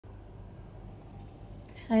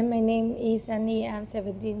Hi, my name is Sunny. I'm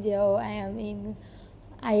 17 years old. I am in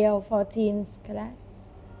IL 14 class.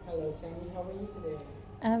 Hello, Sammy. How are you today?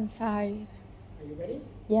 I'm fine. Are you ready?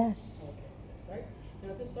 Yes. Okay, let's start.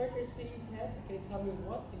 Now, to start your speaking test, can you tell me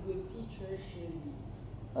what a good teacher should be?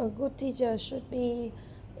 A good teacher should be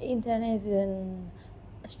intelligent,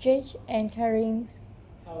 strict, and caring.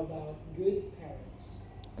 How about good parents?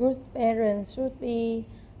 Good parents should be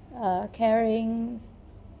caring,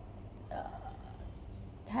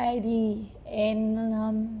 tidy, and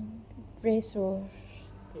resource.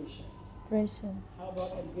 Patient. How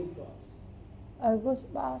about a good boss? A good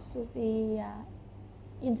boss should be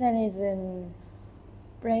intelligent,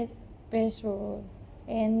 peaceful,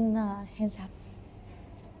 and handsome.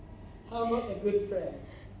 How about a good friend?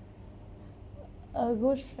 A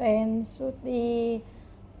good friend should be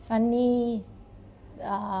funny,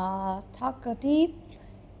 talkative,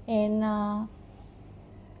 and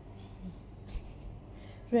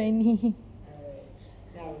rainy. Alright.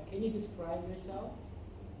 Now, can you describe yourself?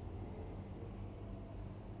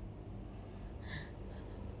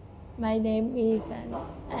 My name is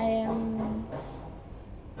I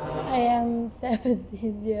am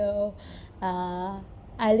 17 years old.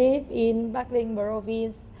 I live in Bắc Ninh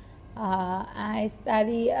province. I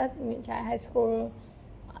study at High School.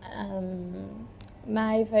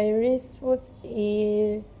 My favorite food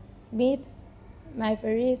is meat. My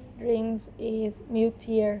favorite drinks is milk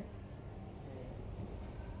tea.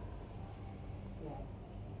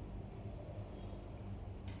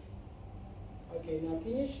 Okay, now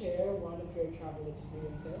can you share one of your travel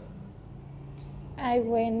experiences? I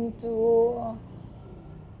went to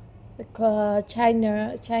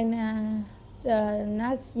China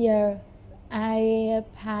last year. I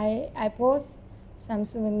post some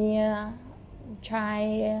souvenir.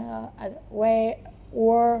 Try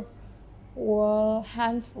wore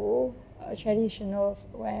handful traditional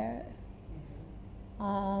wear.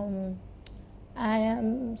 I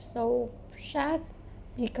am so sad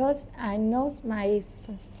because I lost my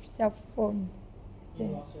cell phone. You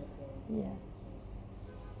lost your phone?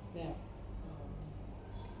 Yeah.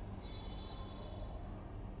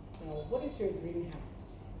 Now, what is your dream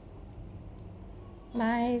house?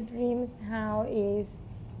 My dream house is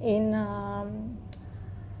in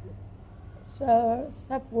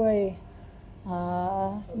subway.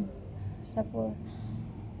 Subway.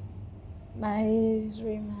 My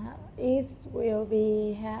dream house will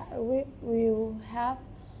have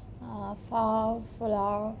 4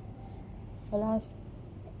 floors.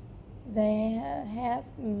 They have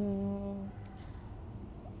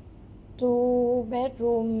 2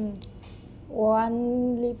 bedrooms,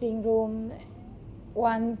 1 living room,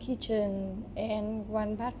 1 kitchen, and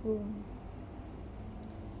 1 bathroom.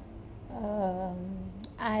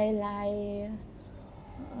 I like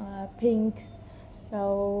pink,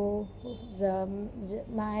 so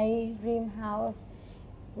my dream house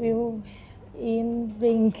will in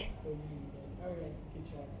pink. All right, good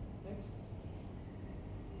job. Next.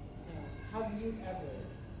 Have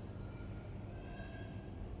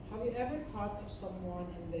you ever thought of someone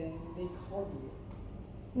and then they called you?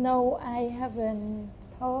 No, I haven't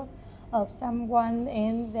thought of someone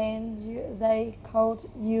and then they called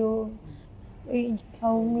you.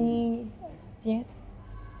 Call me yet.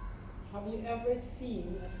 Have you ever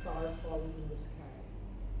seen a star falling in the sky?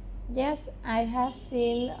 Yes, I have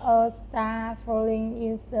seen a star falling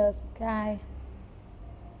in the sky.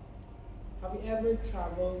 Have you ever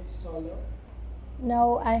traveled solo?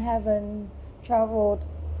 No, I haven't traveled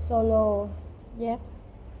solo yet.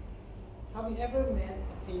 Have you ever met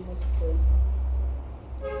a famous person?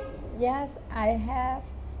 Yes, I have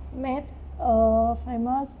met a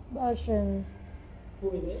famous person.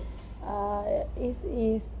 Who is it? It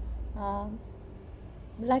is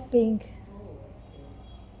Blackpink. Oh, that's good.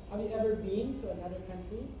 Have you ever been to another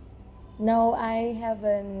country? No, I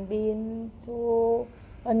haven't been to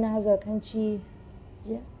another country.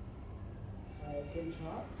 Yes. Good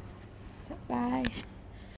job. Bye.